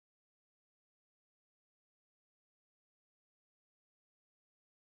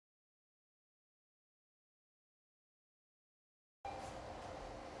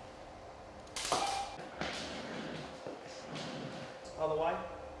the way.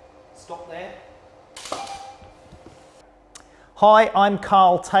 Stop there. Hi, I'm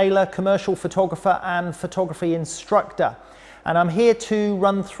Karl Taylor, commercial photographer and photography instructor. And I'm here to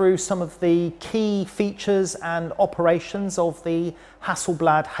run through some of the key features and operations of the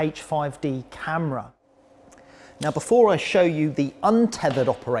Hasselblad H5D camera. Now, before I show you the untethered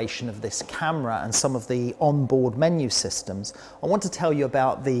operation of this camera and some of the onboard menu systems, I want to tell you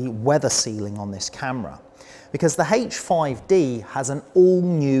about the weather sealing on this camera. Because the H5D has an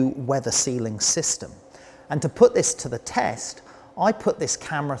all-new weather sealing system. And to put this to the test, I put this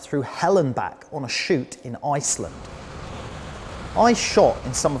camera through hell and back on a shoot in Iceland. I shot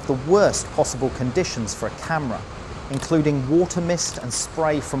in some of the worst possible conditions for a camera, including water mist and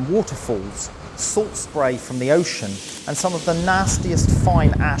spray from waterfalls, salt spray from the ocean, and some of the nastiest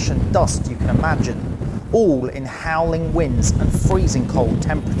fine ash and dust you can imagine, all in howling winds and freezing cold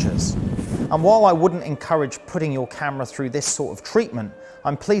temperatures. And while I wouldn't encourage putting your camera through this sort of treatment,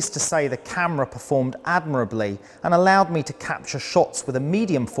 I'm pleased to say the camera performed admirably and allowed me to capture shots with a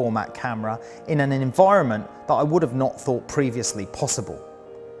medium format camera in an environment that I would have not thought previously possible.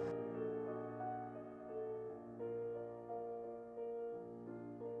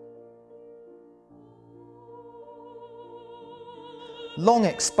 Long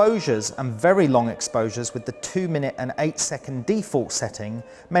exposures and very long exposures with the 2-minute and 8-second default setting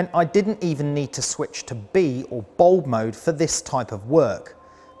meant I didn't even need to switch to B or bulb mode for this type of work.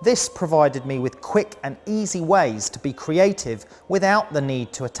 This provided me with quick and easy ways to be creative without the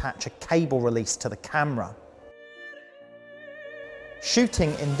need to attach a cable release to the camera.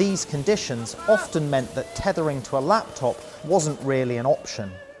 Shooting in these conditions often meant that tethering to a laptop wasn't really an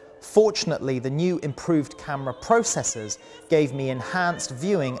option. Fortunately, the new improved camera processors gave me enhanced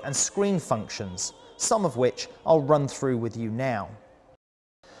viewing and screen functions, some of which I'll run through with you now.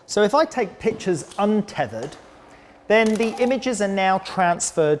 So if I take pictures untethered, then the images are now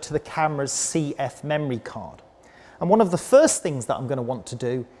transferred to the camera's CF memory card. And one of the first things that I'm going to want to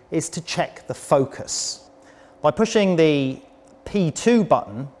do is to check the focus. By pushing the P2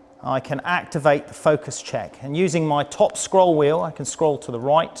 button, I can activate the focus check, and using my top scroll wheel I can scroll to the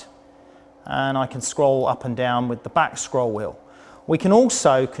right and I can scroll up and down with the back scroll wheel. We can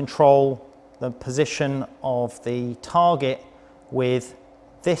also control the position of the target with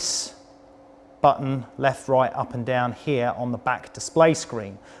this button, left, right, up and down here on the back display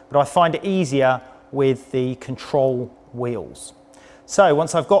screen, but I find it easier with the control wheels. So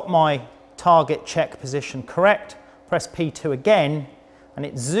once I've got my target check position correct, press P2 again, and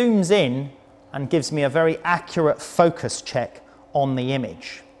it zooms in and gives me a very accurate focus check on the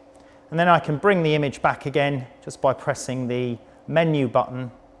image. And then I can bring the image back again just by pressing the menu button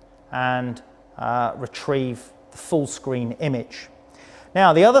and retrieve the full screen image.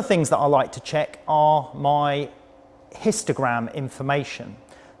 Now, the other things that I like to check are my histogram information.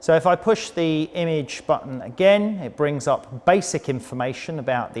 So if I push the image button again, it brings up basic information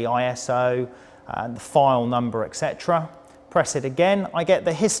about the ISO, the file number, etc. Press it again, I get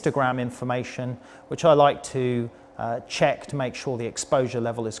the histogram information, which I like to check to make sure the exposure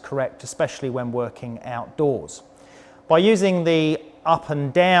level is correct, especially when working outdoors. By using the up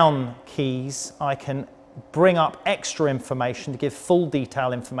and down keys, I can bring up extra information to give full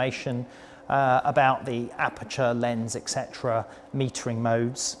detail information about the aperture, lens, etc., metering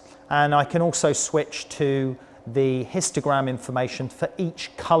modes. And I can also switch to the histogram information for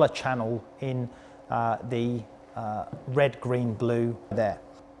each color channel in the red, green, blue there.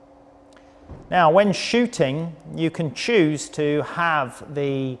 Now, when shooting, you can choose to have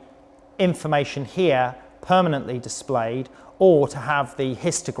the information here permanently displayed, or to have the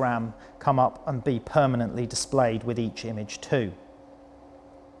histogram come up and be permanently displayed with each image too.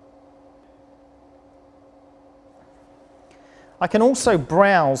 I can also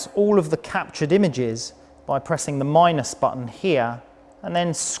browse all of the captured images by pressing the minus button here and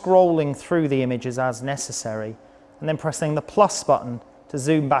then scrolling through the images as necessary, and then pressing the plus button to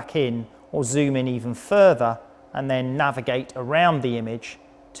zoom back in or zoom in even further, and then navigate around the image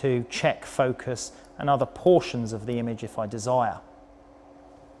to check focus and other portions of the image if I desire.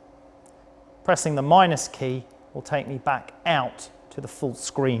 Pressing the minus key will take me back out to the full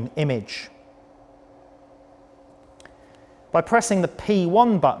screen image. By pressing the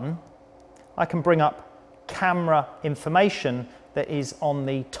P1 button, I can bring up camera information that is on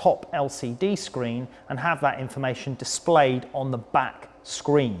the top LCD screen and have that information displayed on the back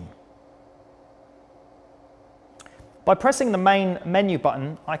screen. By pressing the main menu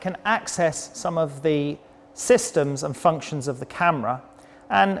button, I can access some of the systems and functions of the camera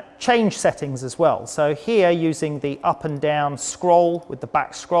and change settings as well. So here, using the up and down scroll with the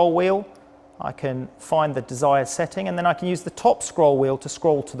back scroll wheel, I can find the desired setting, and then I can use the top scroll wheel to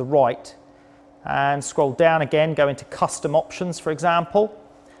scroll to the right and scroll down again, go into custom options, for example.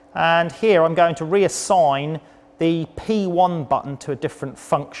 And here I'm going to reassign the P1 button to a different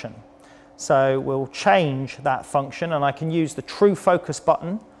function. So we'll change that function, and I can use the true focus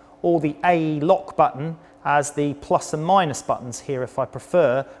button or the AE lock button as the plus and minus buttons here if I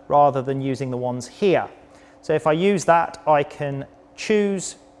prefer, rather than using the ones here. So if I use that, I can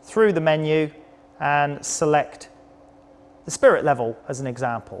choose through the menu and select the spirit level as an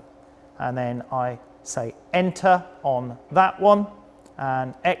example. And then I say enter on that one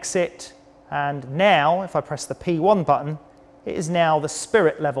and exit. And now if I press the P1 button, it is now the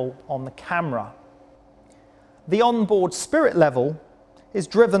spirit level on the camera. The onboard spirit level is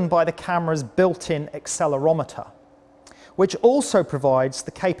driven by the camera's built-in accelerometer, which also provides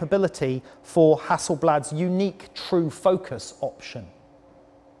the capability for Hasselblad's unique true focus option.